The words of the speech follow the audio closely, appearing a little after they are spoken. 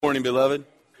morning, beloved.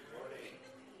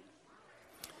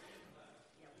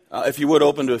 If you would,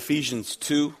 open to Ephesians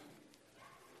 2,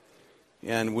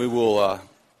 and we will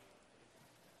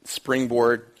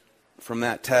springboard from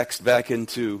that text back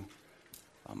into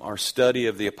our study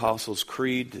of the Apostles'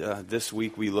 Creed. This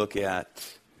week we look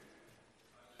at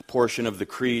a portion of the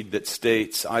Creed that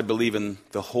states, I believe in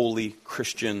the Holy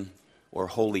Christian or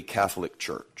Holy Catholic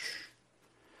Church.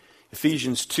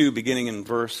 Ephesians 2, beginning in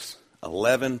verse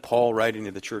 11, Paul writing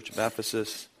to the church of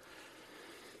Ephesus,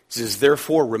 says,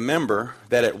 therefore remember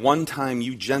that at one time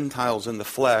you Gentiles in the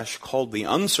flesh, called the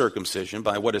uncircumcision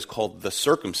by what is called the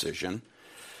circumcision,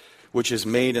 which is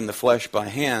made in the flesh by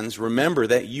hands, remember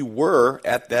that you were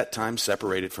at that time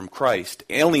separated from Christ,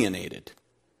 alienated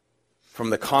from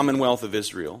the commonwealth of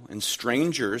Israel, and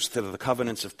strangers to the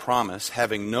covenants of promise,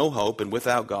 having no hope and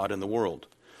without God in the world.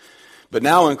 But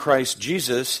now in Christ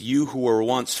Jesus, you who were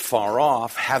once far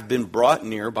off have been brought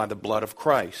near by the blood of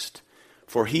Christ.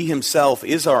 For he himself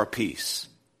is our peace,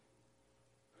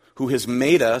 who has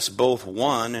made us both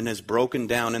one and has broken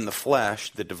down in the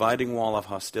flesh the dividing wall of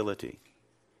hostility,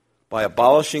 by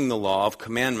abolishing the law of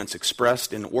commandments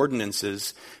expressed in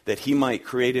ordinances, that he might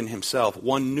create in himself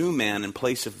one new man in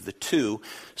place of the two,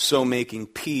 so making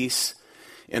peace,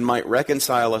 and might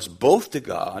reconcile us both to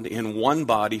God in one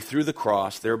body through the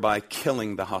cross, thereby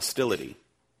killing the hostility.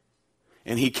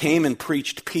 And he came and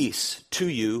preached peace to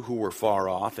you who were far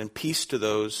off, and peace to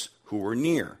those who were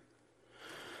near.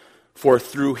 For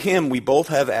through him we both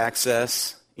have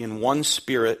access in one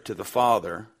Spirit to the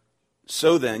Father.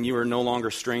 So then you are no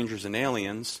longer strangers and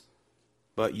aliens,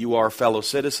 but you are fellow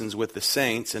citizens with the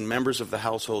saints and members of the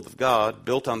household of God,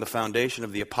 built on the foundation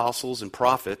of the apostles and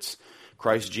prophets,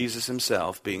 Christ Jesus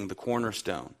himself being the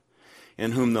cornerstone,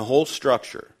 in whom the whole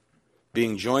structure,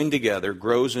 being joined together,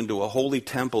 grows into a holy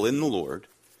temple in the Lord.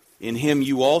 In him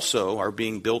you also are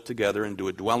being built together into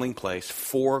a dwelling place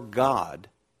for God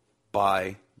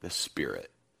by the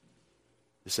Spirit.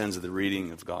 This ends the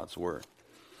reading of God's Word.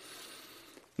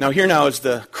 Now here now as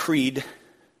the Creed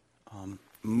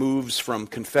moves from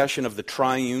confession of the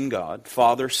triune God,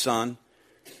 Father, Son,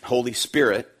 Holy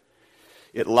Spirit,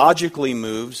 it logically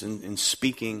moves in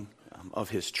speaking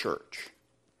of his church.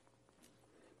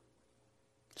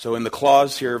 So in the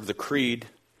clause here of the Creed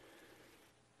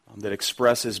that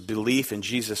expresses belief in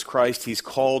Jesus Christ, he's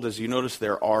called, as you notice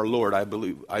there, our Lord. I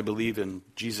believe in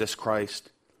Jesus Christ,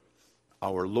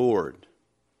 our Lord.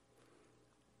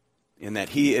 In that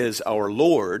he is our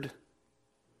Lord,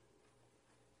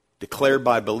 declared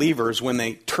by believers when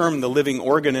they term the living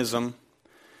organism,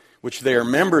 which they are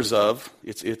members of,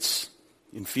 it's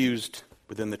infused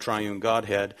within the triune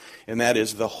Godhead, and that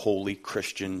is the Holy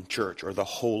Christian Church, or the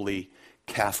Holy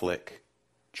Catholic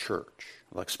Church.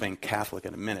 I'll explain Catholic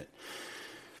in a minute.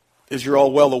 As you're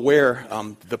all well aware,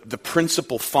 the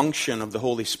principal function of the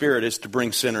Holy Spirit is to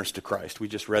bring sinners to Christ. We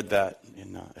just read that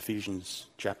in Ephesians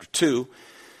chapter 2.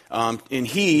 And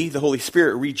he, the Holy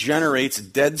Spirit, regenerates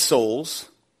dead souls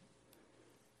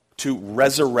to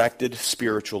resurrected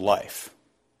spiritual life.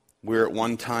 We're at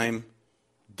one time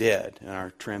dead in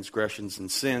our transgressions and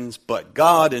sins, but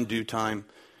God in due time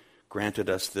granted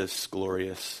us this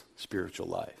glorious spiritual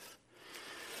life.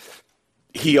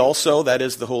 He also, that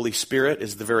is the Holy Spirit,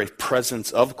 is the very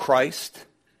presence of Christ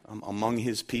among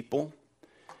his people,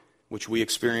 which we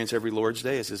experience every Lord's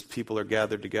Day as his people are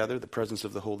gathered together. The presence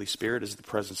of the Holy Spirit is the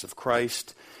presence of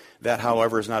Christ. That,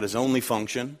 however, is not his only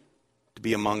function, to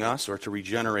be among us or to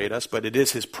regenerate us, but it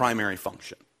is his primary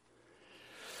function.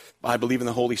 I believe in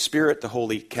the Holy Spirit, the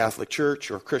Holy Catholic Church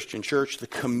or Christian Church, the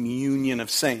communion of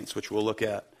saints, which we'll look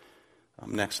at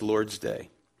next Lord's Day.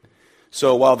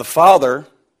 So while the Father,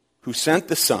 who sent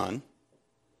the Son,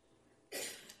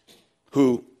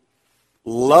 who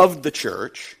loved the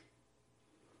church,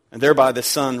 and thereby the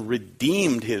Son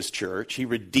redeemed his church, he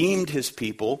redeemed his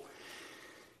people,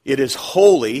 it is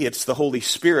holy, it's the Holy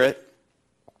Spirit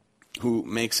who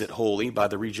makes it holy by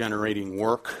the regenerating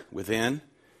work within,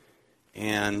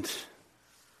 and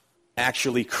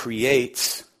actually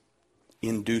creates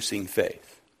inducing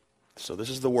faith. So this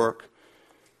is the work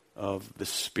of the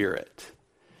Spirit.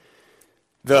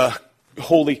 The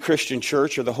Holy Christian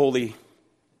Church, or the Holy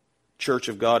Church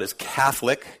of God, is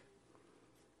Catholic,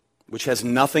 which has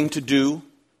nothing to do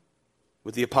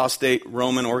with the apostate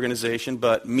Roman organization,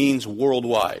 but means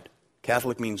worldwide.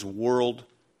 Catholic means worldwide.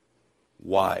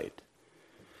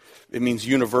 It means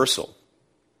universal.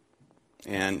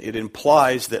 And it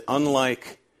implies that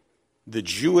unlike the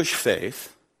Jewish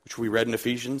faith, which we read in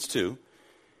Ephesians 2,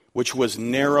 which was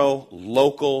narrow,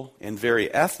 local, and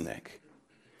very ethnic,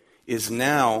 is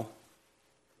now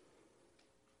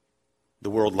the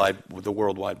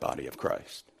worldwide body of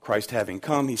Christ. Christ having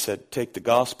come, he said, take the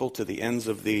gospel to the ends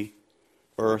of the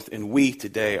earth, and we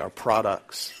today are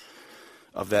products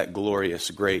of that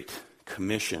glorious great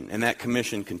commission. And that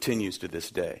commission continues to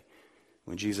this day.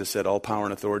 When Jesus said, all power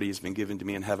and authority has been given to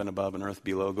me in heaven above and earth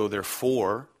below, go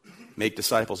therefore, make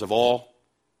disciples of all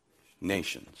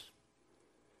nations,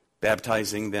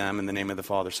 baptizing them in the name of the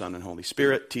Father, Son, and Holy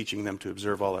Spirit, teaching them to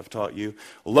observe all I've taught you.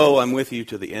 Lo, I'm with you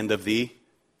to the end of the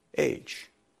age.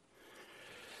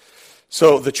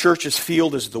 So the church's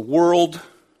field is the world,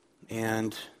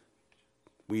 and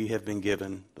we have been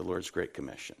given the Lord's Great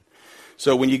Commission.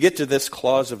 So when you get to this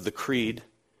clause of the Creed,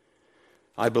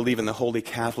 I believe in the Holy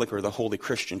Catholic or the Holy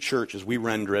Christian Church, as we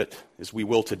render it, as we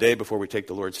will today before we take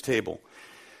the Lord's table.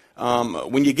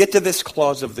 When you get to this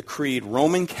clause of the Creed,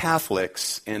 Roman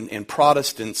Catholics and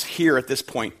Protestants here at this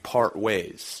point part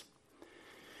ways.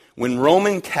 When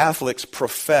Roman Catholics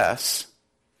profess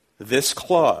this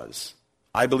clause,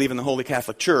 I believe in the Holy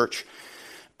Catholic Church,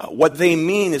 what they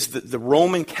mean is that the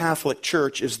Roman Catholic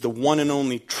Church is the one and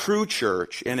only true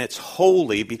church, and it's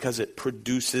holy because it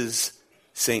produces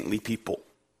saintly people.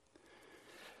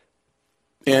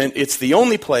 And it's the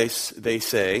only place, they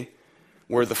say,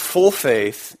 where the full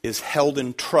faith is held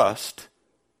in trust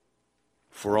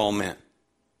for all men.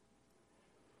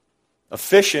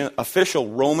 Official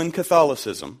Roman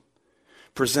Catholicism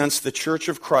presents the Church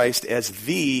of Christ as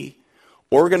the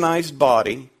organized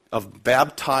body of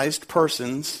baptized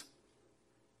persons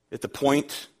at the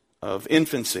point of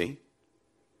infancy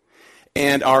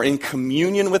and are in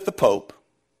communion with the Pope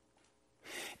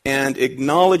and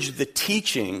acknowledge the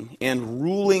teaching and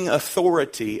ruling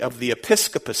authority of the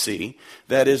episcopacy,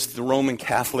 that is the Roman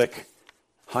Catholic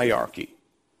hierarchy.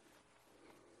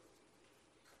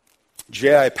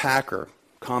 J.I. Packer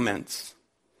comments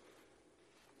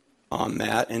on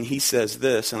that, and he says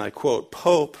this, and I quote,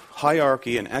 Pope,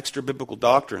 hierarchy, and extra-biblical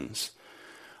doctrines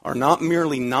are not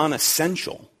merely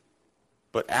non-essential,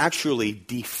 but actually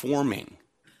deforming.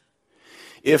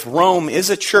 If Rome is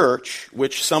a church,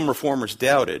 which some reformers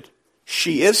doubted,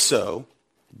 she is so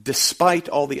despite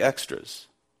all the extras,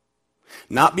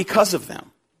 not because of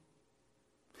them.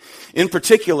 In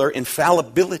particular,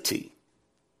 infallibility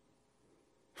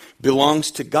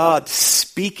belongs to God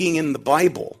speaking in the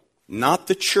Bible, not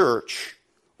the church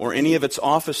or any of its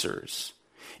officers.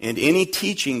 And any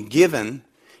teaching given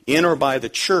in or by the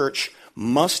church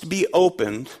must be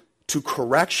opened to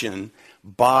correction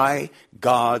by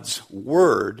God's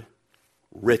word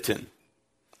written.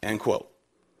 End quote.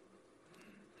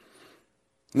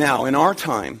 Now, in our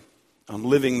time, I'm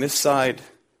living this side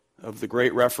of the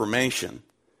Great Reformation,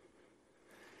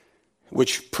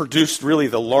 which produced really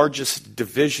the largest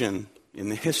division in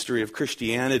the history of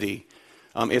Christianity.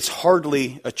 It's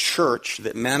hardly a church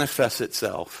that manifests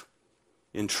itself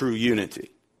in true unity.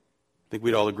 I think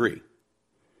we'd all agree.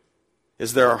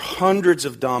 As there are hundreds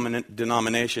of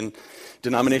denominations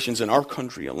in our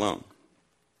country alone,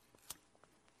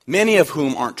 many of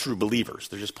whom aren't true believers.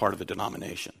 They're just part of a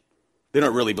denomination. They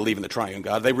don't really believe in the triune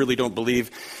God. They really don't believe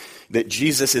that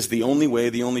Jesus is the only way,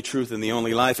 the only truth, and the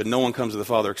only life, and no one comes to the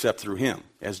Father except through him,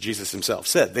 as Jesus himself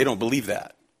said. They don't believe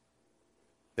that.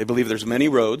 They believe there's many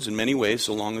roads and many ways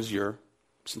so long as you're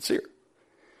sincere.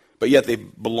 But yet they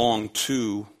belong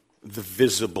to the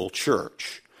visible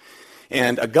church.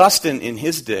 And Augustine in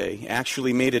his day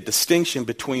actually made a distinction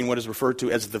between what is referred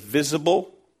to as the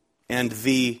visible and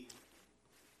the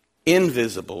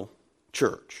invisible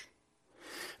church.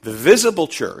 The visible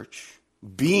church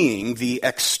being the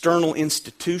external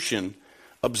institution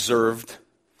observed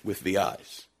with the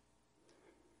eyes.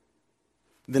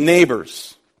 The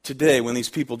neighbors today, when these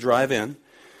people drive in,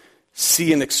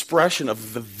 see an expression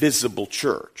of the visible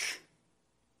church.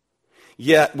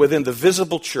 Yet, within the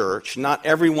visible church, not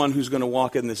everyone who's going to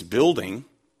walk in this building,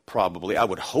 probably, I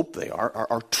would hope they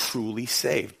are truly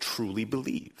saved, truly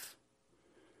believe.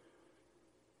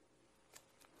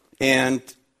 And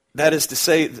that is to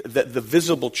say that the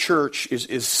visible church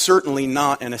is certainly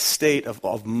not in a state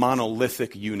of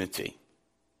monolithic unity.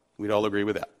 We'd all agree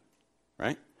with that,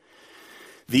 right?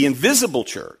 The invisible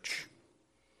church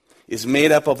is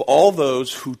made up of all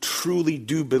those who truly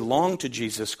do belong to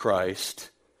Jesus Christ.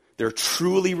 They're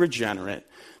truly regenerate,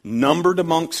 numbered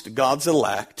amongst God's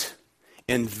elect,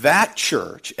 and that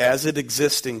church, as it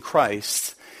exists in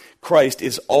Christ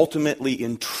is ultimately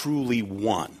and truly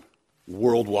one,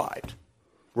 worldwide,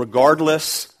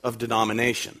 regardless of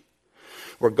denomination,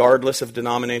 regardless of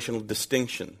denominational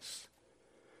distinctions.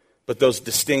 But those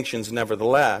distinctions,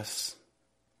 nevertheless,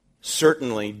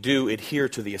 certainly do adhere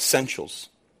to the essentials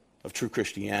of true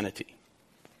Christianity,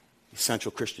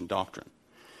 essential Christian doctrine.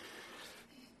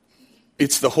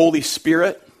 It's the Holy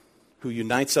Spirit who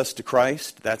unites us to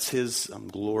Christ. That's his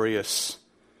glorious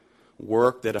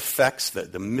work that affects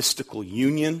the mystical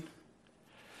union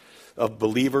of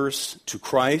believers to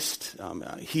Christ.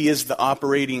 He is the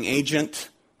operating agent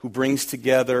who brings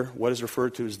together what is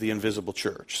referred to as the invisible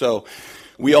church. So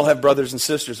we all have brothers and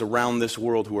sisters around this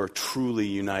world who are truly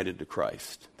united to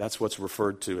Christ. That's what's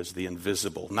referred to as the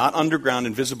invisible. Not underground.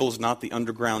 Invisible is not the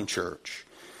underground church,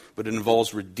 but it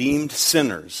involves redeemed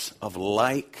sinners of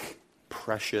like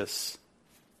precious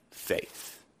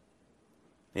faith.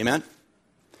 Amen?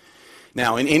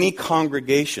 Now, in any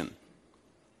congregation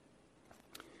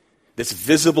that's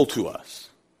visible to us,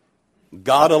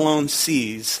 God alone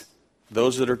sees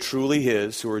those that are truly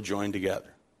his who are joined together.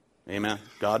 Amen?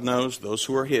 God knows those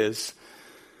who are his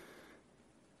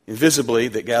invisibly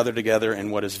that gather together in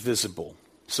what is visible.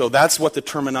 So that's what the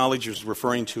terminology is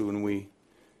referring to when we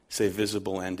say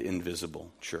visible and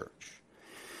invisible church.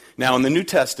 Now, in the New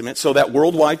Testament, so that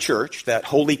worldwide church, that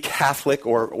holy Catholic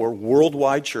or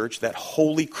worldwide church, that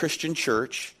holy Christian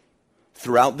church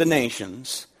throughout the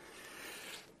nations,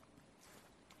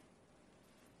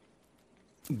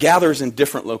 gathers in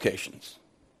different locations.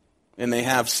 And they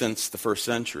have since the first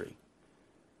century.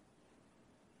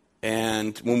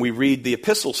 And when we read the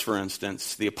epistles, for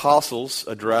instance, the apostles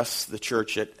address the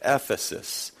church at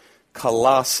Ephesus,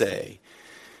 Colossae,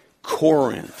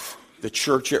 Corinth, the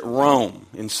church at Rome,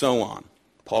 and so on.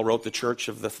 Paul wrote the church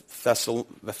of the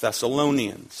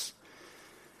Thessalonians.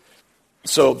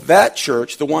 So that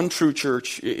church, the one true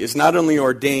church, is not only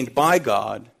ordained by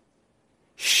God,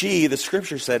 she, the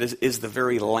scripture said, is the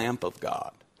very lamp of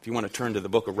God. If you want to turn to the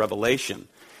book of Revelation.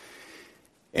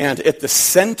 And at the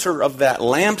center of that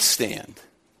lampstand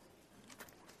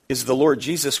is the Lord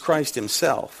Jesus Christ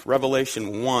himself.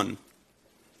 Revelation 1,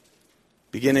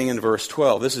 beginning in verse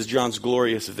 12. This is John's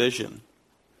glorious vision.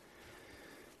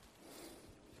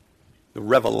 The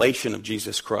revelation of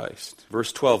Jesus Christ.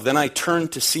 Verse 12, then I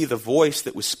turned to see the voice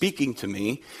that was speaking to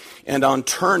me, and on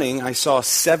turning I saw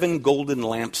 7 golden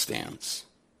lampstands.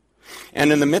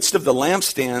 And in the midst of the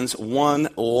lampstands, one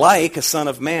like a son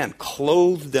of man,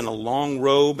 clothed in a long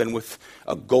robe and with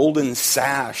a golden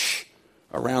sash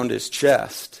around his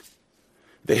chest.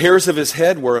 The hairs of his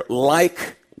head were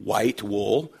like white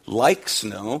wool, like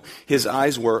snow. His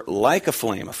eyes were like a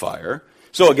flame of fire.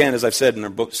 So again, as I've said in our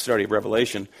book study of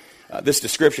Revelation, this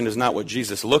description is not what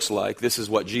Jesus looks like. This is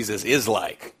what Jesus is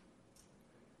like.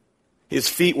 His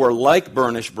feet were like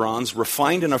burnished bronze,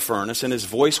 refined in a furnace, and his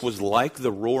voice was like the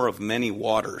roar of many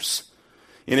waters.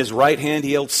 In his right hand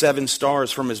he held 7 stars.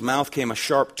 From his mouth came a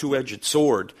sharp 2-edged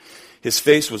sword. His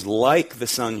face was like the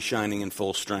sun shining in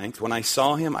full strength. When I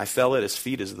saw him, I fell at his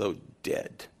feet as though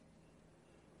dead.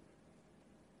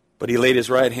 But he laid his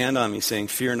right hand on me, saying,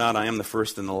 fear not, I am the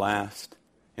first and the last,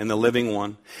 and the living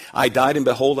one. I died, and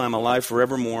behold, I am alive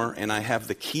forevermore, and I have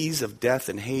the keys of death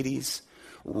and Hades.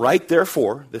 Write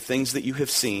therefore the things that you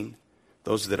have seen,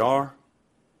 those that are,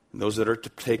 and those that are to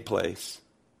take place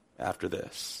after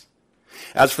this.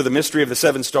 As for the mystery of the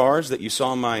 7 stars that you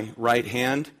saw in my right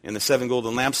hand, and the 7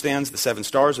 golden lampstands, the 7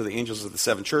 stars are the angels of the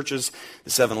 7 churches, the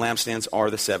 7 lampstands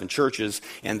are the 7 churches,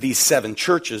 and these 7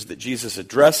 churches that Jesus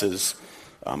addresses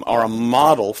are a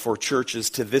model for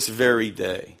churches to this very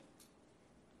day.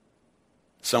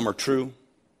 Some are true,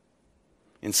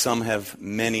 and some have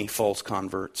many false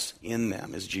converts in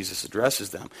them as Jesus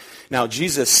addresses them. Now,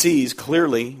 Jesus sees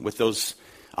clearly with those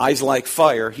eyes like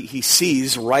fire, he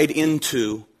sees right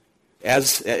into,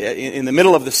 as in the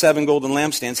middle of the 7 golden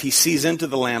lampstands, he sees into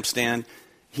the lampstand.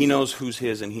 He knows who's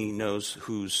his and he knows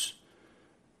whose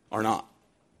are not.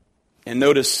 And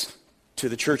notice to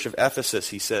the church of Ephesus,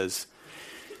 he says,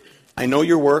 I know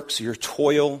your works, your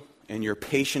toil, and your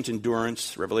patient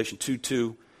endurance, Revelation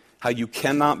 2:2, how you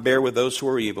cannot bear with those who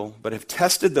are evil, but have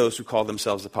tested those who call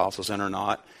themselves apostles and are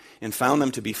not, and found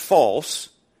them to be false.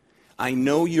 I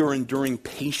know you're enduring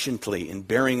patiently and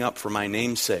bearing up for my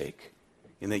name's sake,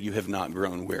 and that you have not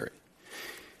grown weary.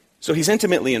 So he's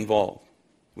intimately involved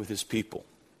with his people.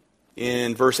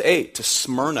 In verse 8, to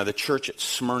Smyrna, the church at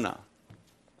Smyrna,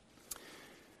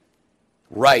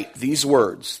 write these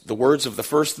words, the words of the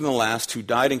first and the last who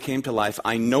died and came to life.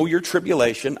 I know your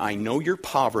tribulation, I know your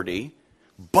poverty,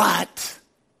 but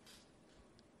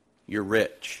you're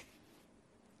rich.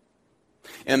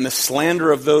 And the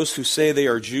slander of those who say they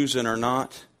are Jews and are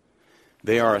not,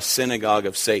 they are a synagogue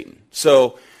of Satan.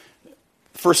 So,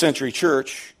 first century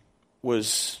church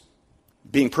was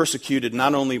being persecuted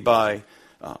not only by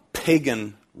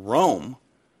pagan Rome,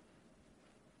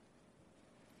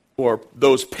 or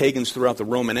those pagans throughout the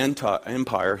Roman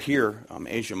Empire here,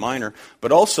 Asia Minor,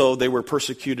 but also they were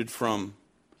persecuted from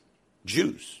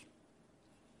Jews.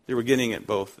 They were getting it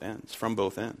both ends, from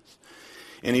both ends.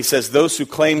 And he says, those who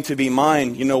claim to be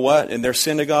mine, you know what? In their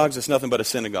synagogues, it's nothing but a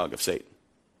synagogue of Satan.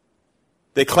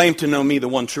 They claim to know me, the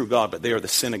one true God, but they are the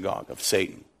synagogue of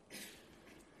Satan.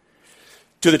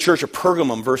 To the church of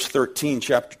Pergamum, verse 13,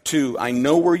 chapter 2, I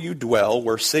know where you dwell,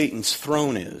 where Satan's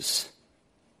throne is,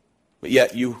 but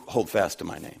yet you hold fast to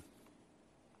my name.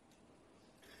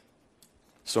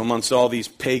 So amongst all these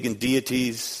pagan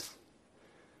deities,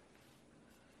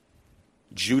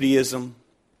 Judaism,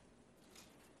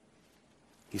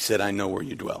 he said, I know where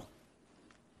you dwell.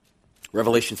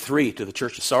 Revelation 3 to the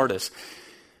church of Sardis.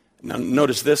 Now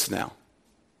notice this now.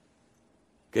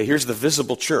 Okay, here's the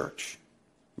visible church.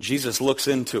 Jesus looks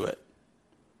into it.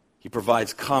 He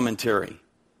provides commentary.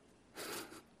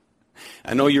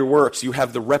 I know your works. You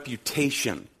have the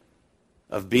reputation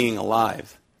of being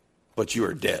alive, but you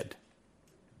are dead.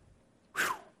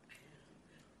 Whew.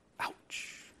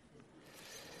 Ouch.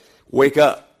 Wake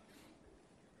up.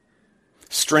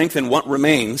 Strengthen what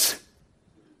remains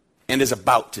and is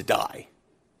about to die.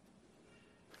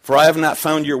 For I have not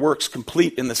found your works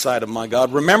complete in the sight of my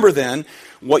God. Remember then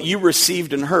what you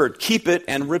received and heard. Keep it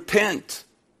and repent.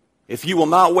 If you will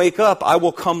not wake up, I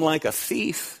will come like a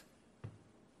thief.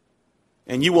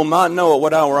 And you will not know at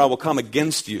what hour I will come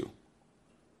against you.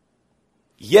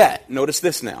 Yet, notice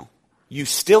this now, you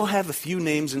still have a few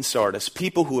names in Sardis,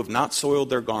 people who have not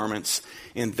soiled their garments,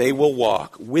 and they will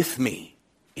walk with me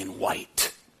in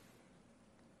white.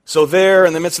 So there,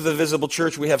 in the midst of the visible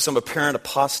church, we have some apparent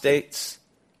apostates.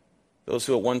 Those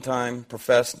who at one time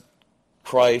professed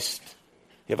Christ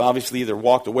have obviously either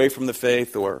walked away from the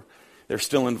faith or they're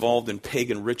still involved in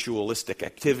pagan ritualistic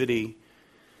activity.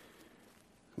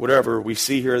 Whatever, we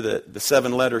see here that the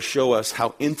 7 letters show us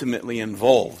how intimately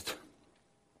involved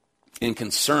and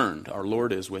concerned our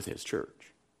Lord is with his church.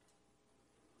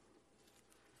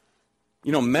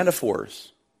 You know,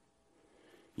 metaphors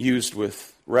used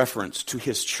with reference to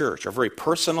his church are very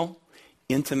personal,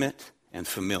 intimate, and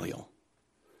familial.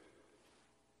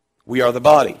 We are the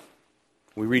body.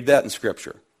 We read that in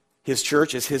Scripture. His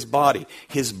church is his body,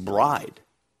 his bride,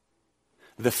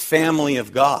 the family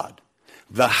of God,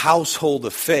 the household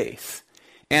of faith,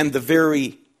 and the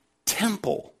very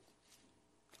temple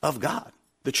of God.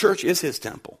 The church is his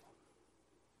temple.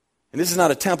 And this is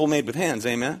not a temple made with hands,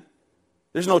 amen?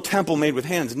 There's no temple made with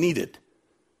hands needed.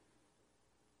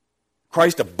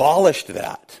 Christ abolished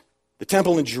that. The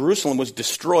temple in Jerusalem was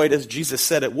destroyed, as Jesus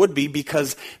said it would be,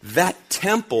 because that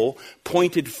temple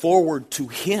pointed forward to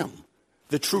him,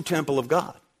 the true temple of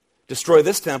God. Destroy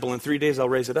this temple, in 3 days I'll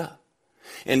raise it up.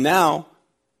 And now,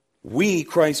 we,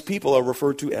 Christ's people, are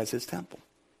referred to as his temple.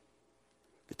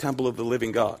 The temple of the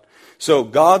living God. So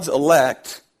God's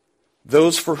elect,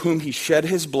 those for whom he shed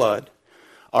his blood,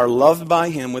 are loved by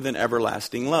him with an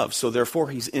everlasting love. So therefore,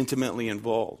 he's intimately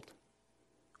involved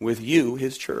with you,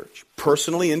 his church,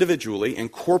 personally, individually,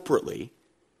 and corporately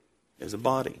as a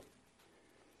body.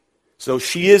 So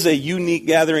she is a unique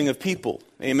gathering of people.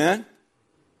 Amen?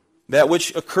 That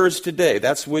which occurs today,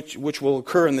 that's which will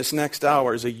occur in this next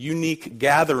hour, is a unique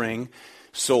gathering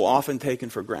so often taken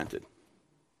for granted.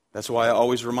 That's why I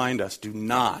always remind us, do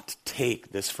not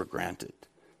take this for granted.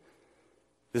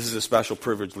 This is a special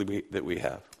privilege that we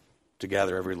have to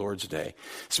gather every Lord's Day,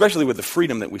 especially with the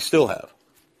freedom that we still have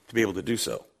to be able to do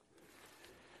so.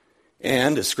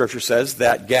 And, as Scripture says,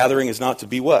 that gathering is not to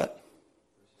be what?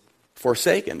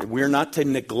 Forsaken. We're not to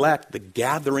neglect the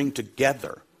gathering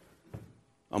together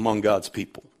among God's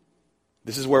people.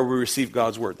 This is where we receive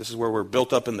God's word. This is where we're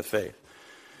built up in the faith.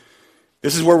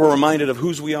 This is where we're reminded of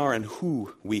whose we are and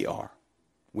who we are.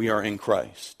 We are in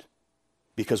Christ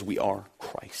because we are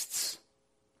Christ's,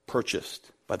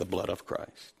 purchased by the blood of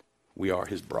Christ. We are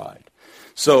his bride.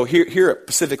 So here at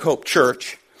Pacific Hope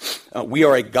Church, we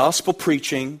are a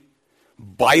gospel-preaching,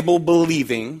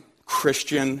 Bible-believing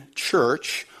Christian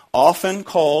church, often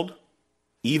called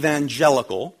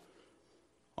evangelical,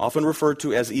 often referred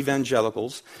to as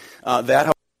evangelicals,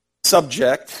 that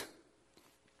subject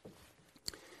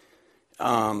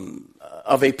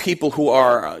of a people who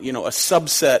are, a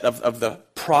subset of the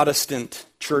Protestant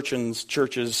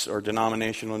churches or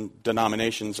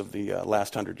denominations of the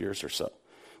last 100 years or so,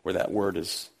 where that word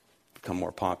has become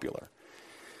more popular.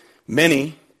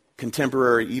 Many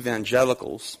contemporary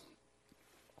evangelicals,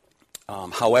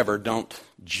 however, don't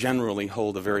generally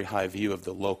hold a very high view of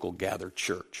the local gathered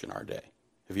church in our day.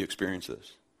 Have you experienced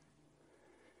this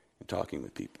in talking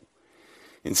with people?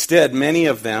 Instead, many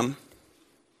of them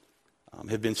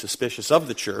have been suspicious of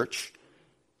the church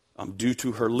due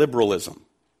to her liberalism.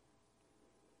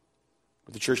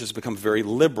 The church has become very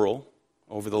liberal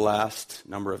over the last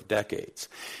number of decades.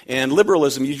 And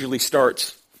liberalism usually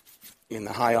starts in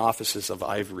the high offices of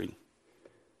ivory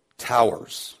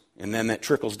towers. And then that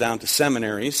trickles down to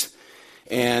seminaries,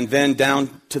 and then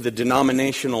down to the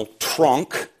denominational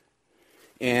trunk,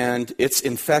 and its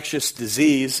infectious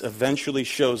disease eventually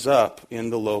shows up in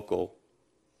the local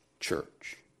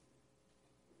church.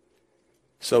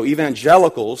 So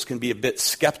evangelicals can be a bit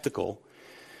skeptical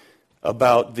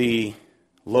about the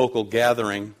local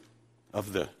gathering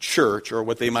of the church, or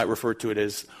what they might refer to it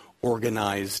as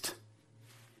organized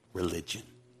religion.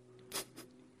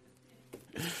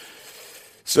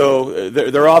 So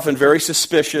they're often very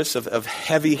suspicious of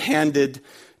heavy-handed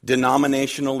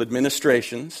denominational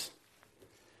administrations,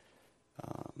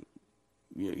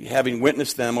 having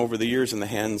witnessed them over the years in the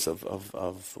hands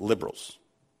of liberals.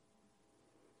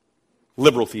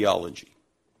 Liberal theology.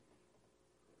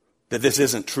 That this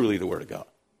isn't truly the Word of God.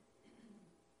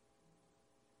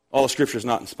 All of Scripture is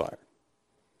not inspired.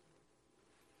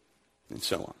 And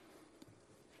so on.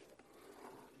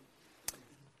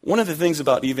 One of the things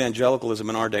about evangelicalism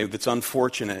in our day that's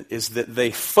unfortunate is that they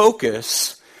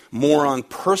focus more on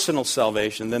personal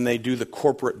salvation than they do the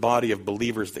corporate body of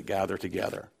believers that gather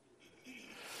together,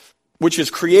 which is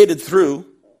created through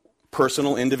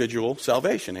personal individual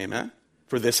salvation. Amen?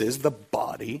 For this is the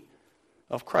body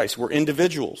of Christ. We're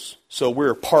individuals, so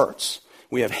we're parts.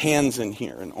 We have hands in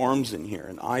here, and arms in here,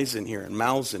 and eyes in here, and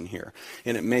mouths in here,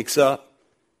 and it makes up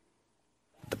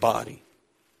the body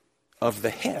of the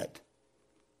head,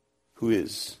 who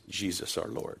is Jesus our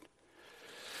Lord.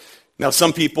 Now,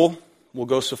 some people will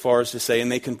go so far as to say,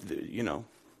 and they can,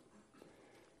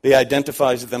 they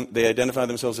identify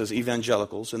themselves as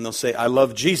evangelicals, and they'll say, I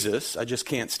love Jesus, I just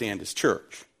can't stand his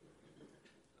church.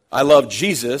 I love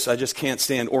Jesus, I just can't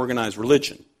stand organized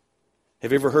religion.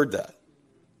 Have you ever heard that?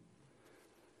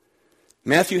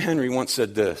 Matthew Henry once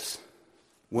said this: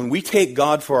 when we take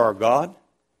God for our God,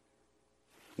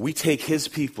 we take his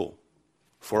people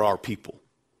for our people.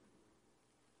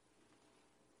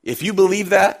 If you believe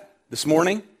that this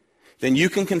morning, then you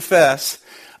can confess,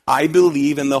 I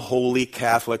believe in the Holy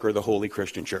Catholic or the Holy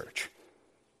Christian Church.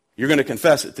 You're going to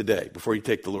confess it today before you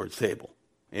take the Lord's table.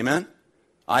 Amen?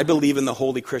 I believe in the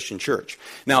Holy Christian Church.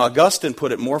 Now, Augustine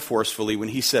put it more forcefully when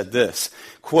he said this,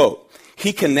 quote,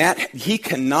 he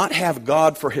cannot have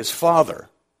God for his father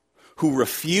who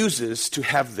refuses to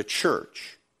have the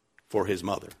church for his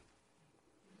mother.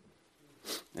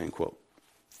 End quote.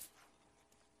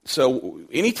 So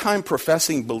anytime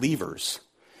professing believers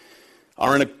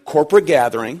are in a corporate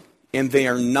gathering and they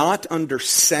are not under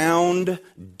sound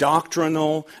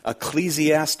doctrinal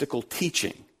ecclesiastical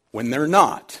teaching, when they're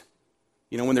not,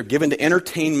 when they're given to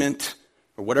entertainment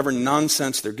or whatever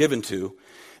nonsense they're given to,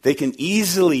 they can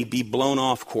easily be blown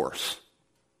off course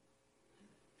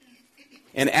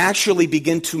and actually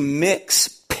begin to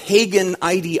mix pagan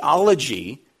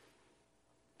ideology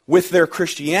with their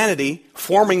Christianity,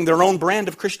 forming their own brand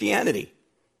of Christianity.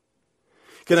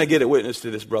 Can I get a witness to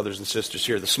this, brothers and sisters,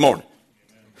 here this morning?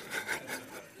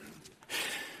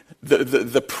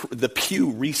 The Pew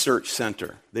Research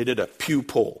Center, they did a Pew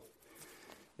poll.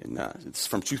 It's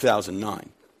from 2009.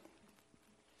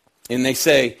 And they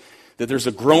say that there's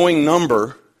a growing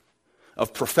number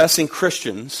of professing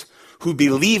Christians who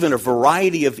believe in a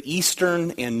variety of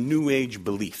Eastern and New Age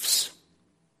beliefs.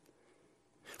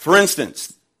 For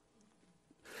instance,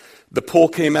 the poll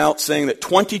came out saying that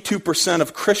 22%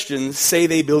 of Christians say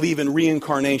they believe in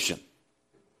reincarnation.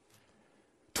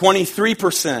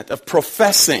 23% of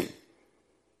professing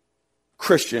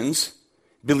Christians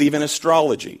believe in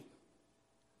astrology,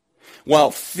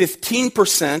 while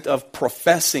 15% of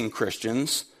professing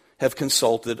Christians have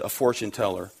consulted a fortune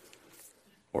teller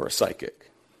or a psychic.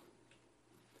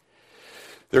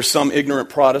 There's some ignorant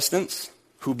Protestants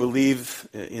who believe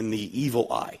in the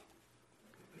evil eye.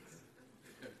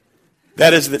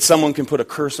 That is, that someone can put a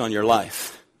curse on your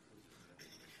life.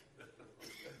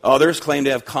 Others claim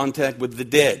to have contact with the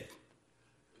dead.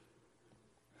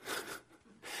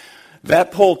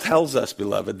 That poll tells us,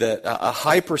 beloved, that a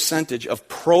high percentage of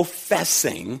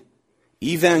professing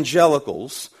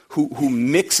evangelicals who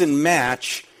mix and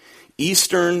match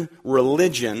Eastern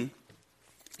religion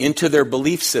into their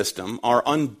belief system are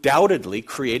undoubtedly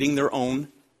creating their own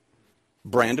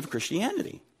brand of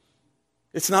Christianity.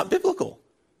 It's not biblical.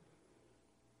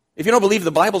 If you don't believe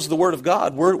the Bible's the Word of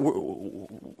God,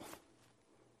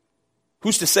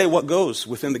 who's to say what goes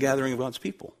within the gathering of God's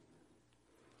people?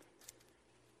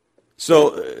 So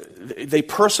they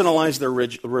personalize their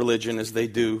religion as they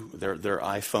do their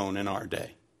iPhone in our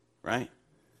day, right?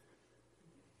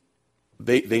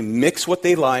 They mix what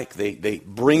they like, they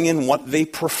bring in what they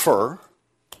prefer,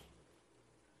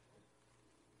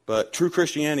 but true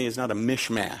Christianity is not a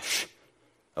mishmash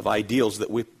of ideals that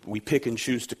we pick and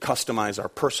choose to customize our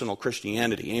personal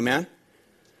Christianity. Amen?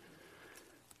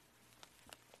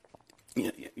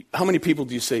 How many people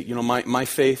do you say, my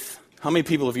faith, how many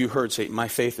people have you heard say, my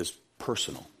faith is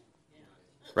personal?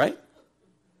 Right?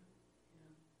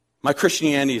 My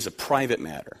Christianity is a private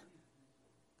matter.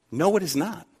 No, it is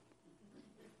not.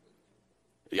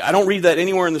 I don't read that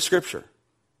anywhere in the Scripture,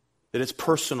 that it's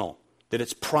personal, that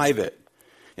it's private.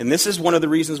 And this is one of the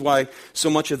reasons why so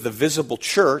much of the visible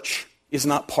church is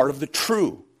not part of the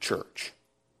true church.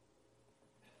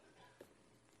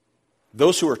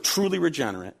 Those who are truly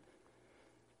regenerate,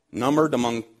 numbered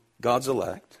among God's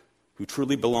elect, who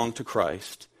truly belong to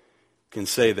Christ, can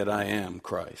say that I am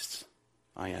Christ's.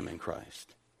 I am in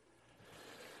Christ.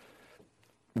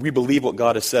 We believe what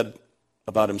God has said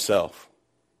about himself.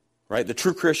 Right? The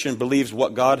true Christian believes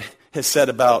what God has said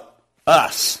about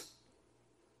us.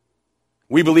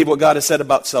 We believe what God has said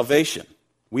about salvation.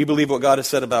 We believe what God has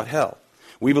said about hell.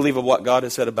 We believe what God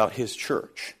has said about his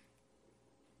church.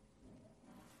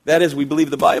 That is, we believe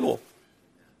the Bible.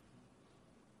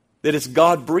 That it's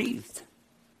God-breathed.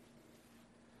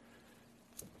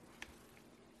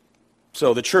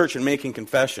 So the church, in making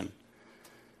confession,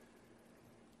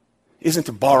 isn't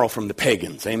to borrow from the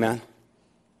pagans. Amen?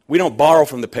 We don't borrow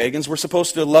from the pagans. We're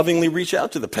supposed to lovingly reach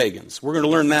out to the pagans. We're going to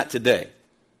learn that today.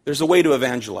 There's a way to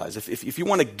evangelize. If you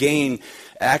want to gain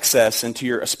access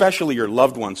into especially your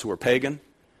loved ones who are pagan,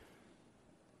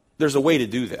 there's a way to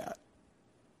do that.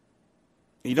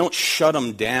 You don't shut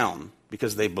them down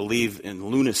because they believe in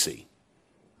lunacy.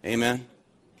 Amen?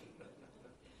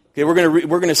 Okay, we're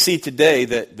going to see today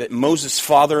that Moses'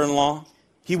 father-in-law,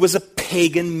 he was a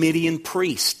pagan Midian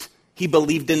priest. He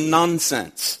believed in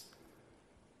nonsense.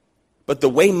 But the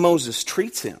way Moses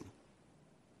treats him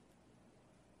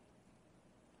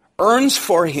earns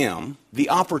for him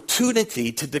the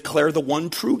opportunity to declare the one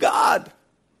true God.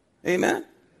 Amen?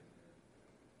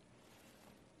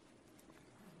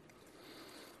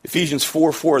 Ephesians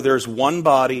 4:4, there's one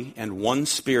body and one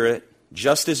spirit,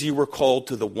 just as you were called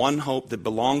to the one hope that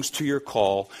belongs to your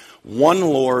call, one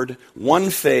Lord, one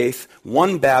faith,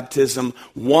 one baptism,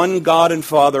 one God and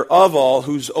Father of all,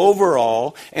 who's over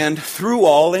all and through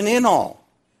all and in all.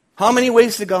 How many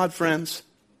ways to God, friends?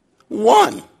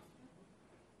 One.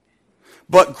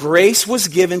 But grace was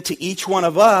given to each one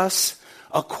of us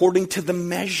according to the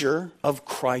measure of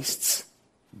Christ's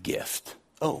gift.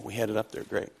 Oh, we had it up there.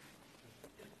 Great.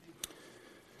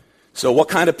 So what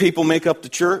kind of people make up the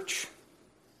church?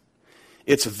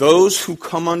 It's those who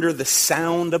come under the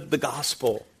sound of the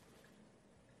gospel.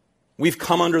 We've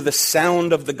come under the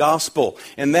sound of the gospel,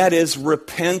 and that is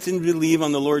repent and believe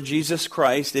on the Lord Jesus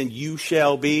Christ, and you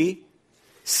shall be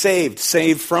saved.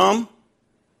 Saved from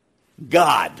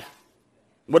God.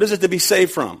 What is it to be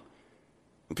saved from?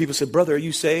 When people say, brother, are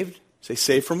you saved? Say,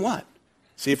 saved from what?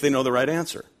 See if they know the right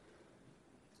answer.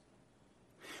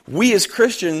 We as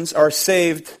Christians are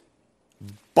saved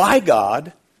by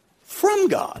God, from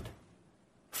God.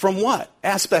 From what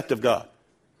aspect of God?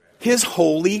 His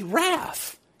holy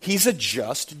wrath. He's a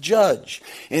just judge.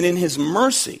 And in his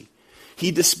mercy, he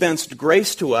dispensed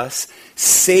grace to us,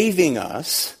 saving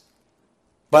us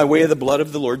by way of the blood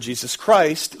of the Lord Jesus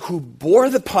Christ, who bore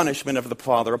the punishment of the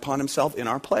Father upon himself in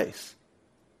our place.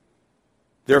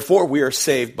 Therefore, we are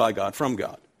saved by God, from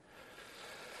God.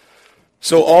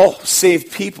 So all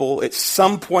saved people at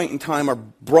some point in time are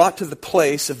brought to the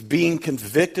place of being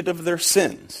convicted of their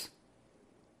sins.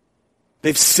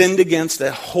 They've sinned against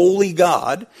a holy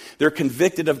God. They're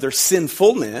convicted of their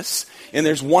sinfulness. And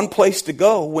there's one place to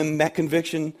go when that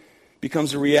conviction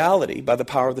becomes a reality by the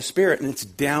power of the Spirit. And it's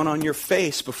down on your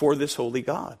face before this holy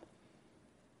God,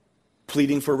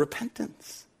 pleading for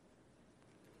repentance.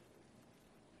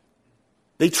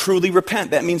 They truly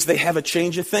repent. That means they have a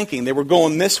change of thinking. They were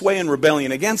going this way in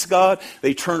rebellion against God.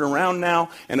 They turn around now,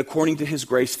 and according to his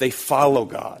grace, they follow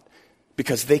God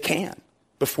because they can.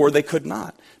 Before they could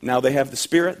not. Now they have the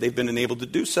Spirit. They've been enabled to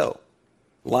do so.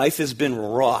 Life has been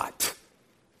wrought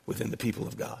within the people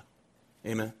of God.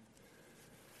 Amen.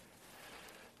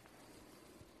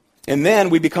 And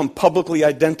then we become publicly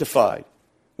identified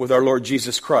with our Lord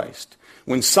Jesus Christ.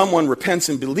 When someone repents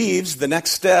and believes, the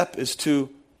next step is to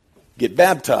get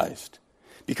baptized.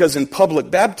 Because in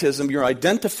public baptism, you're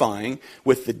identifying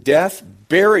with the death,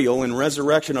 burial, and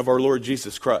resurrection of our Lord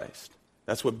Jesus Christ.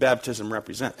 That's what baptism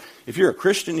represents. If you're a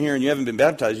Christian here and you haven't been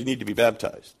baptized, you need to be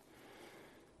baptized.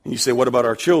 And you say, what about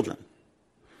our children?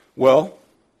 Well,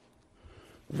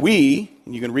 and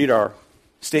you can read our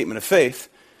statement of faith,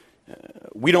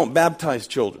 we don't baptize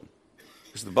children.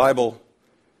 Because the Bible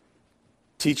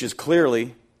teaches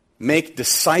clearly, make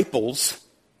disciples,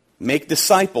 make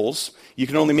disciples. You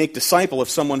can only make disciple of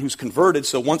someone who's converted.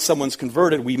 So once someone's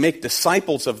converted, we make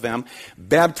disciples of them,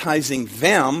 baptizing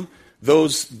them,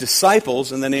 those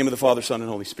disciples, in the name of the Father, Son, and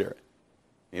Holy Spirit.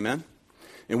 Amen?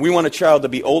 And we want a child to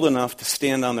be old enough to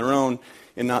stand on their own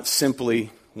and not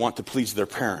simply want to please their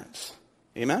parents.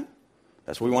 Amen?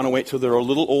 That's why we want to wait till they're a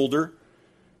little older, and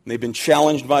they've been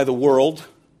challenged by the world,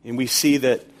 and we see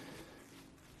that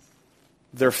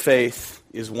their faith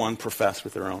is one professed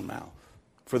with their own mouth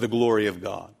for the glory of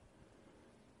God,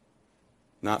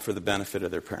 not for the benefit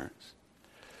of their parents.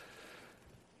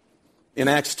 In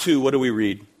Acts 2, what do we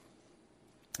read?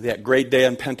 That great day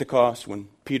on Pentecost when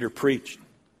Peter preached.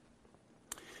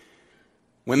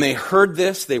 When they heard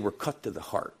this, they were cut to the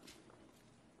heart.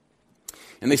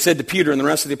 And they said to Peter and the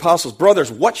rest of the apostles,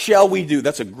 "Brothers, what shall we do?"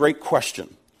 That's a great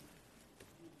question.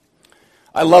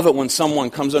 I love it when someone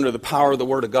comes under the power of the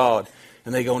Word of God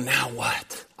and they go, "Now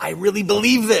what? I really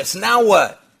believe this. Now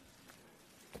what?"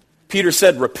 Peter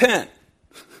said, "Repent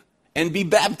and be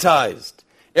baptized,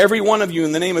 every one of you,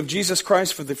 in the name of Jesus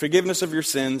Christ for the forgiveness of your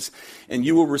sins, and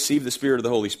you will receive the Spirit of the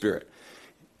Holy Spirit."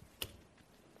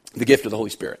 The gift of the Holy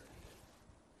Spirit.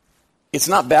 It's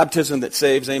not baptism that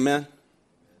saves, amen?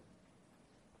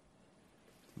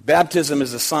 Baptism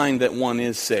is a sign that one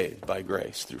is saved by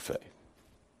grace through faith.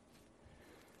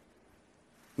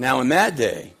 Now in that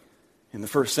day, in the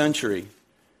first century,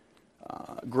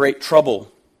 great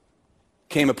trouble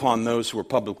came upon those who were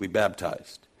publicly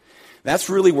baptized. That's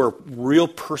really where real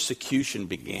persecution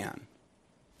began.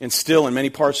 And still, in many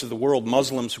parts of the world,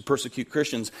 Muslims who persecute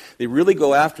Christians, they really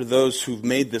go after those who've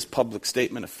made this public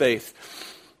statement of faith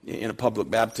in a public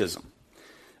baptism.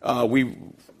 A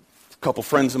couple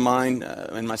friends of mine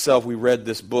and myself, we read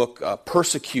this book,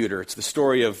 Persecutor. It's the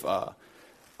story of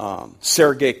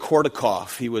Sergei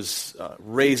Kordakov. He was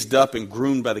raised up and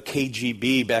groomed by the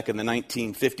KGB back in the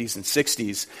 1950s and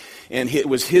 60s. And it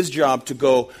was his job to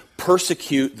go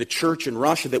persecute the church in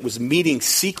Russia that was meeting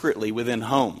secretly within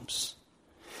homes.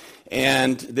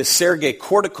 And this Sergei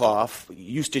Kordakov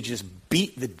used to just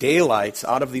beat the daylights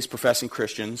out of these professing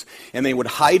Christians, and they would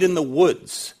hide in the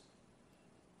woods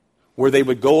where they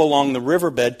would go along the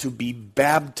riverbed to be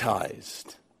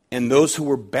baptized. And those who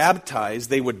were baptized,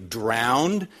 they would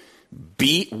drown,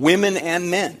 beat women and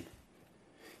men.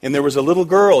 And there was a little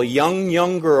girl, a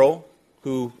young girl,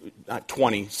 who,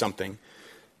 20-something.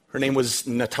 Her name was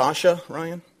Natasha,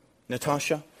 Ryan?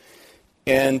 Natasha.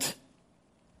 And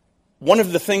one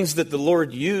of the things that the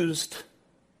Lord used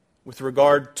with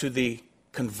regard to the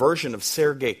conversion of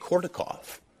Sergei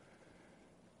Kordakov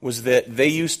was that they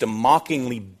used to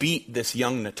mockingly beat this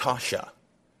young Natasha.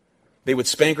 They would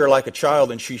spank her like a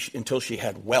child until she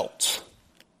had welts.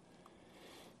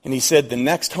 And he said the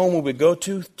next home we would go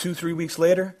to, 2-3 weeks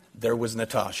later, there was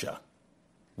Natasha.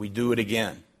 We do it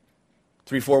again.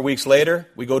 3-4 weeks later,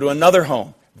 we go to another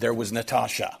home. There was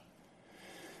Natasha.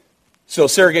 So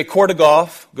Sergei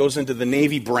Kordakov goes into the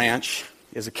Navy branch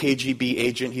as a KGB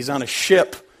agent. He's on a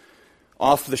ship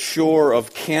off the shore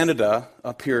of Canada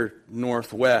up here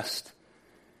northwest.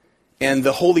 And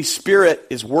the Holy Spirit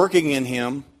is working in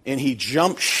him, and he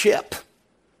jumped ship.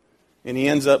 And he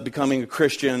ends up becoming a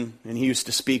Christian, and he used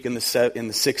to speak in the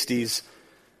 60s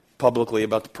publicly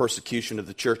about the persecution of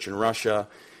the church in Russia.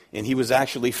 And he was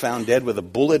actually found dead with a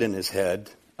bullet in his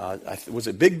head. Was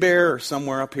it Big Bear or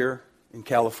somewhere up here in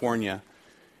California?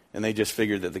 And they just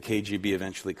figured that the KGB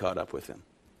eventually caught up with him.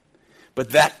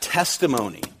 But that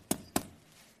testimony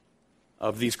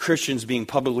of these Christians being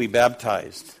publicly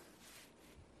baptized,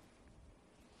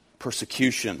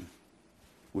 persecution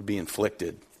would be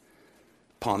inflicted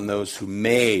upon those who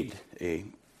made a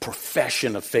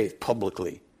profession of faith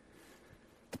publicly.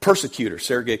 The Persecutor,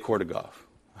 Sergei Kordakov.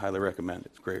 I highly recommend it.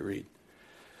 It's a great read.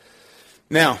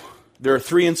 Now, there are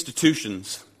 3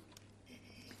 institutions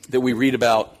that we read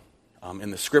about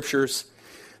in the Scriptures.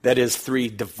 That is 3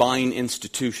 divine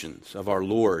institutions of our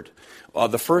Lord.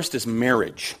 The first is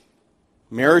marriage.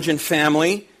 Marriage and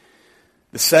family.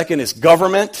 The second is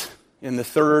government. And the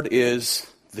third is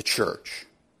the church.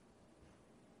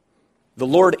 The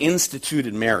Lord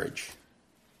instituted marriage.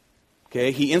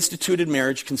 Okay, He instituted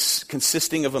marriage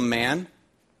consisting of a man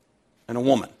and a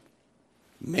woman.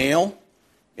 Male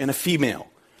and a female.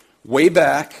 Way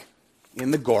back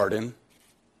in the Garden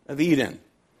of Eden.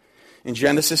 In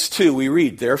Genesis 2, we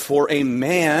read, "Therefore a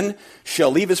man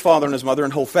shall leave his father and his mother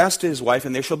and hold fast to his wife,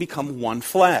 and they shall become one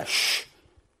flesh."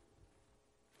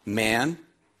 Man,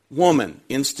 woman,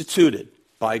 instituted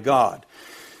by God.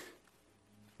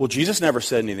 Well, Jesus never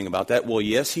said anything about that. Well,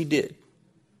 yes, He did.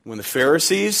 When the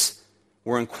Pharisees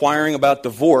were inquiring about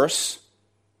divorce,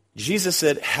 Jesus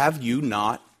said, "Have you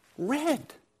not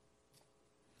read?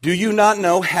 Do you not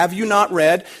know, have you not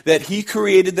read, that he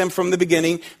created them from the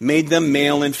beginning, made them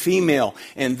male and female?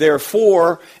 And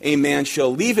therefore, a man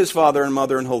shall leave his father and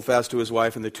mother and hold fast to his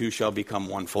wife, and the two shall become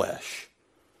one flesh.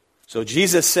 So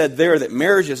Jesus said there that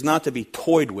marriage is not to be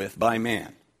toyed with by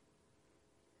man,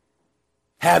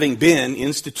 having been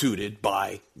instituted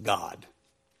by God.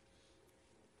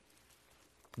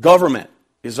 Government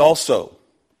is also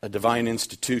a divine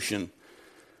institution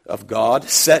of God,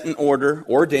 set in order,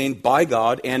 ordained by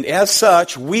God, and as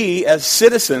such, we as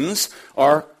citizens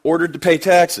are ordered to pay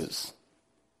taxes,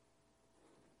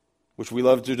 which we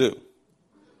love to do.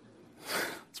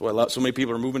 That's why so many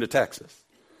people are moving to Texas.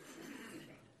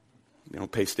 They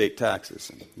don't pay state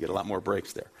taxes, and you get a lot more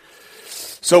breaks there.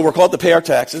 So we're called to pay our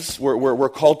taxes. We're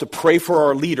called to pray for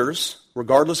our leaders,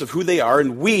 regardless of who they are.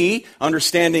 And we,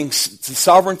 understanding the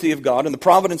sovereignty of God and the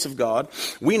providence of God,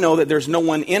 we know that there's no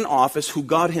one in office who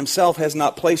God himself has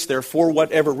not placed there for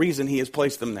whatever reason he has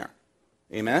placed them there.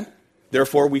 Amen?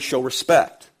 Therefore, we show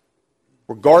respect.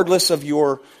 Regardless of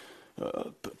your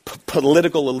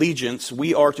political allegiance,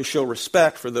 we are to show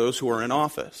respect for those who are in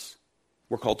office.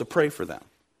 We're called to pray for them.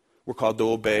 We're called to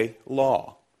obey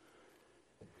law.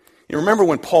 You remember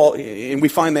when Paul, and we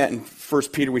find that in 1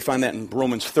 Peter, we find that in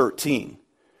Romans 13.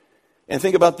 And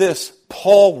think about this.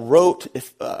 Paul wrote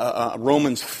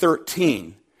Romans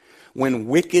 13 when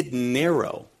wicked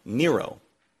Nero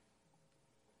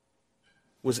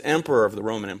was emperor of the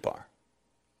Roman Empire.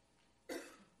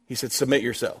 He said, submit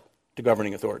yourself to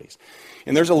governing authorities.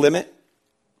 And there's a limit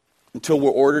until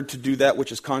we're ordered to do that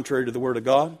which is contrary to the Word of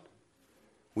God.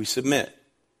 We submit.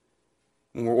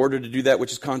 When we're ordered to do that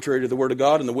which is contrary to the Word of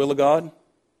God and the will of God,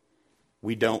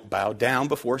 we don't bow down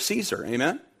before Caesar.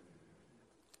 Amen?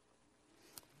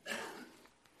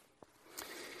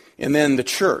 And then the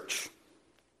church.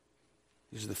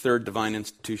 This is the third divine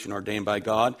institution ordained by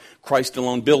God. Christ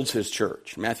alone builds his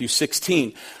church. Matthew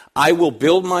 16, I will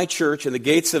build my church, and the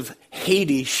gates of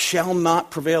Hades shall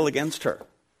not prevail against her.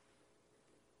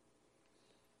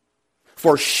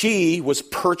 For she was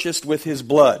purchased with his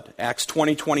blood. Acts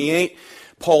 20:28.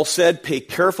 Paul said, pay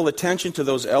careful attention to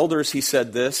those elders, he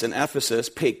said this in Ephesus,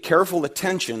 pay careful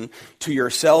attention to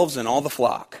yourselves and all the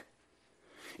flock,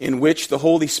 in which the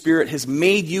Holy Spirit has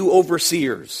made you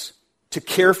overseers to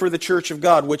care for the church of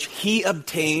God, which he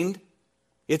obtained,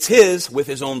 it's his, with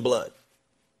his own blood.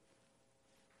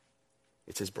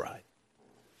 It's his bride.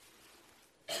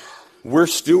 We're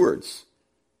stewards.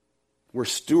 We're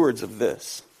stewards of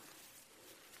this.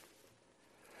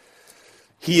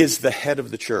 He is the head of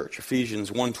the church,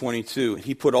 Ephesians 1:22.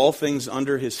 He put all things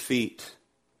under his feet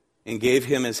and gave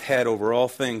him as head over all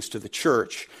things to the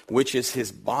church, which is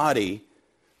his body,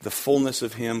 the fullness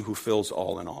of him who fills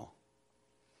all in all.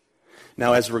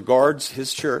 Now, as regards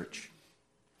his church,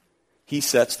 he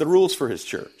sets the rules for his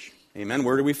church. Amen.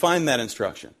 Where do we find that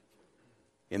instruction?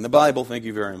 In the Bible. Thank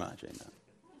you very much. Amen.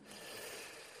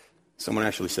 Someone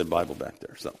actually said Bible back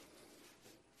there. So,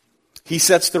 he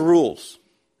sets the rules.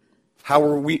 How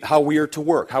we are to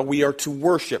work, how we are to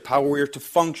worship, how we are to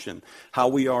function, how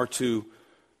we are to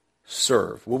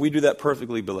serve. Will we do that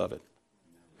perfectly, beloved?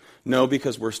 No,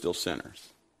 because we're still sinners.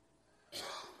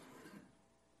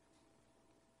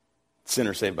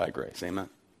 Sinners saved by grace, amen?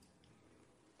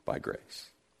 By grace.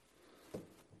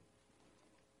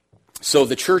 So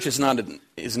the church is not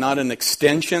an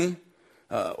extension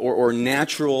or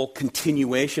natural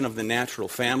continuation of the natural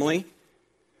family.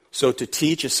 So to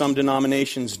teach, as some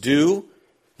denominations do,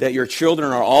 that your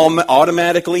children are all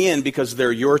automatically in because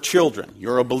they're your children.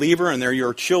 You're a believer and they're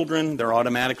your children, they're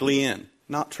automatically in.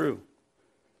 Not true.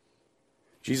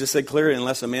 Jesus said clearly,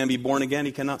 unless a man be born again,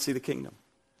 he cannot see the kingdom.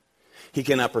 He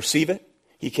cannot perceive it,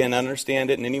 he cannot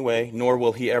understand it in any way, nor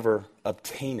will he ever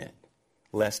obtain it,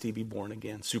 lest he be born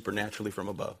again, supernaturally from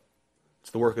above.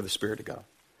 It's the work of the Spirit of God.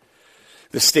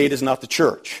 The state is not the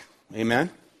church. Amen?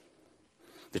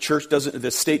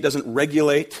 The state doesn't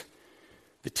regulate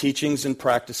the teachings and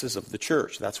practices of the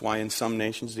church. That's why in some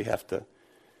nations you have to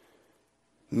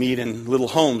meet in little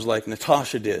homes like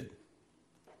Natasha did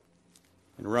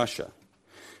in Russia.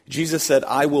 Jesus said,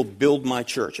 I will build my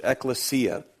church.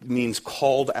 Ecclesia means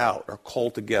called out or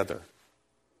called together.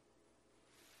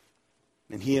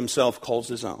 And he himself calls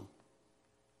his own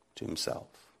to himself.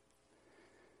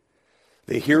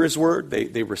 They hear his word,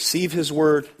 they receive his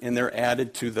word, and they're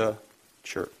added to the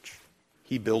church.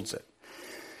 He builds it.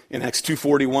 In Acts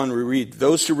 2:41 we read,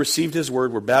 those who received his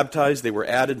word were baptized. They were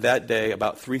added that day,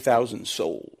 about 3,000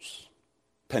 souls.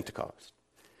 Pentecost.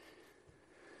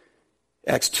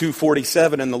 Acts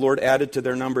 2:47, and the Lord added to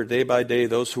their number day by day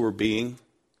those who were being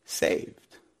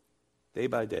saved. Day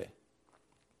by day.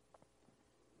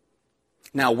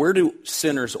 Now, where do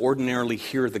sinners ordinarily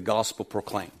hear the gospel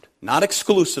proclaimed? Not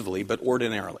exclusively, but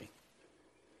ordinarily.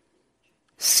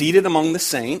 Seated among the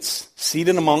saints,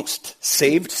 seated amongst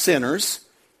saved sinners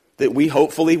that we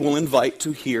hopefully will invite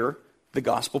to hear the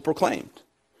gospel proclaimed.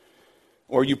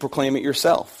 Or you proclaim it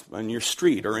yourself on your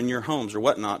street or in your homes or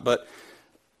whatnot. But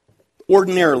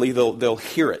ordinarily, they'll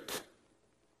hear it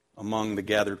among the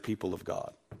gathered people of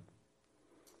God.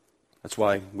 That's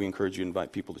why we encourage you to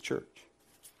invite people to church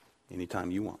anytime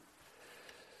you want.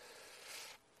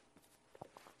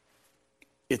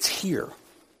 It's here,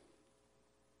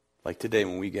 like today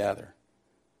when we gather.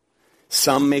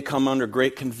 Some may come under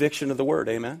great conviction of the word,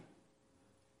 amen?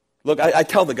 Look, I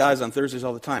tell the guys on Thursdays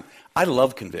all the time, I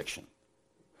love conviction.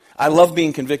 I love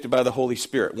being convicted by the Holy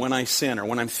Spirit when I sin or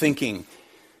when I'm thinking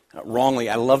wrongly.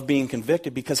 I love being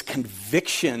convicted because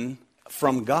conviction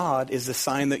from God is a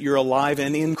sign that you're alive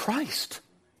and in Christ.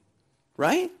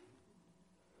 Right?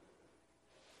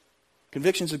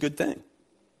 Conviction's a good thing.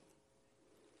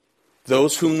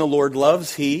 Those whom the Lord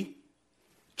loves, He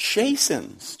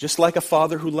chastens, just like a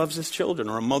father who loves his children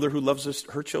or a mother who loves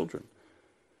her children.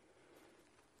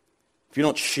 If you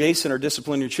don't chasten or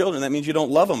discipline your children, that means you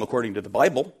don't love them according to the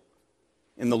Bible.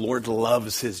 And the Lord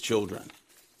loves His children.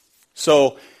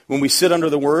 So when we sit under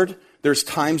the Word, there's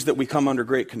times that we come under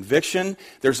great conviction.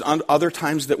 There's other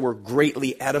times that we're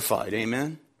greatly edified.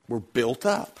 Amen? We're built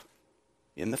up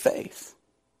in the faith.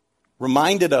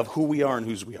 Reminded of who we are and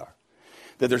whose we are.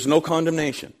 That there's no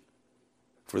condemnation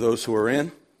for those who are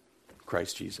in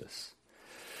Christ Jesus.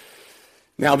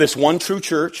 Now, this one true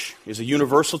church is a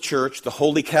universal church, the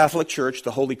Holy Catholic Church,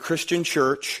 the Holy Christian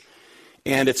Church,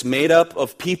 and it's made up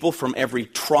of people from every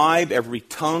tribe, every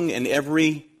tongue, and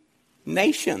every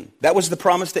nation. That was the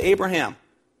promise to Abraham.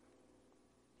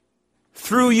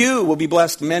 Through you will be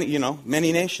blessed many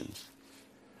nations.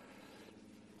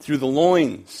 Through the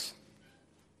loins,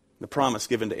 the promise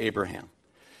given to Abraham.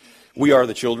 We are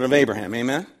the children of Abraham,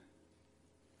 amen?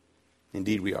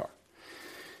 Indeed we are.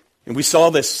 And we saw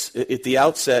this at the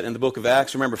outset in the book of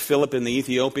Acts. Remember Philip and the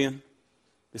Ethiopian?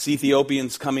 This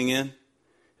Ethiopian's coming in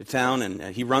to town,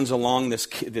 and he runs along this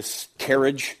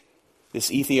carriage. This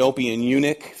Ethiopian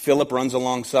eunuch, Philip, runs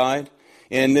alongside.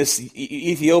 And this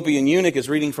Ethiopian eunuch is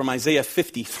reading from Isaiah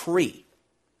 53,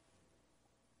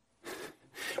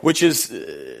 which is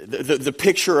the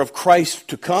picture of Christ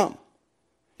to come.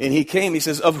 And he came, he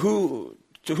says, to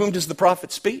whom does the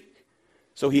prophet speak?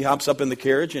 So he hops up in the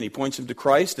carriage and he points him to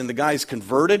Christ, and the guy's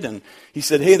converted, and he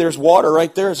said, hey, there's water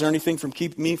right there. Is there anything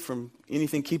keeping me from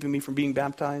being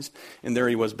baptized? And there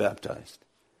he was baptized.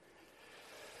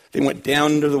 They went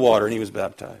down into the water and he was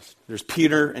baptized. There's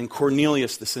Peter and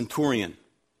Cornelius, the centurion.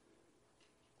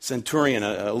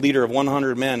 A leader of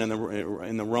 100 men in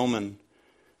the Roman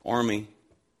army.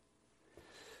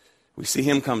 We see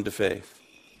him come to faith.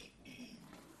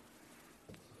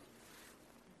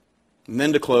 And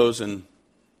then to close, and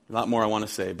a lot more I want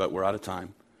to say, but we're out of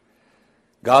time.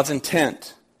 God's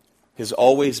intent has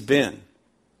always been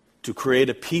to create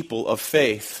a people of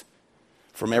faith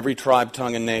from every tribe,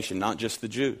 tongue, and nation, not just the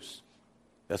Jews.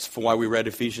 That's why we read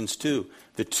Ephesians 2.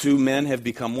 The two men have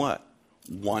become what?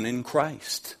 One in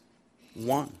Christ.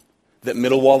 One. That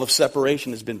middle wall of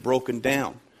separation has been broken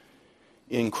down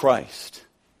in Christ.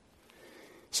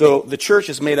 So the church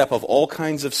is made up of all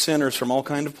kinds of sinners from all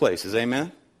kinds of places.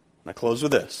 Amen? And I close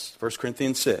with this. 1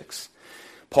 Corinthians 6.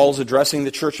 Paul's addressing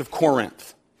the church of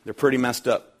Corinth. They're a pretty messed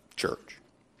up church.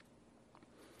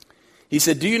 He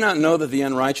said, do you not know that the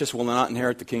unrighteous will not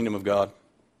inherit the kingdom of God?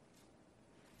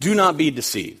 Do not be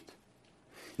deceived.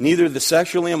 Neither the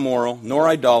sexually immoral, nor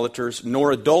idolaters,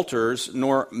 nor adulterers,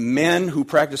 nor men who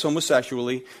practice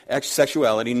homosexuality,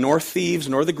 nor thieves,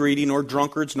 nor the greedy, nor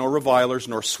drunkards, nor revilers,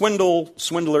 nor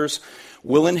swindlers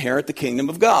will inherit the kingdom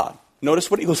of God. Notice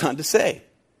what he goes on to say.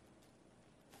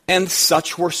 And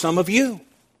such were some of you.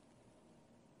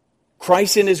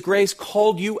 Christ in His grace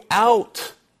called you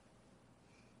out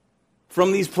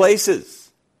from these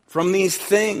places, from these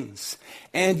things.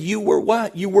 And you were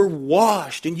what? You were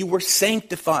washed and you were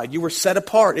sanctified. You were set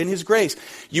apart in His grace.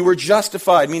 You were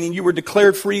justified, meaning you were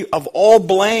declared free of all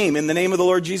blame in the name of the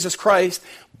Lord Jesus Christ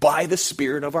by the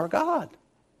Spirit of our God.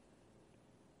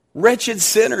 Wretched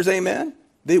sinners, amen,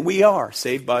 that we are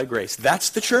saved by grace. That's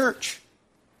the church.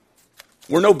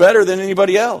 We're no better than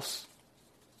anybody else.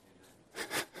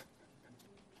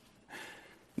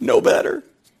 No better.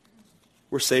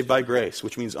 We're saved by grace,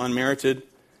 which means unmerited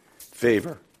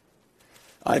favor.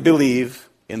 I believe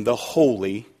in the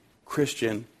holy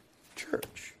Christian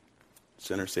church.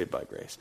 Sinners saved by grace.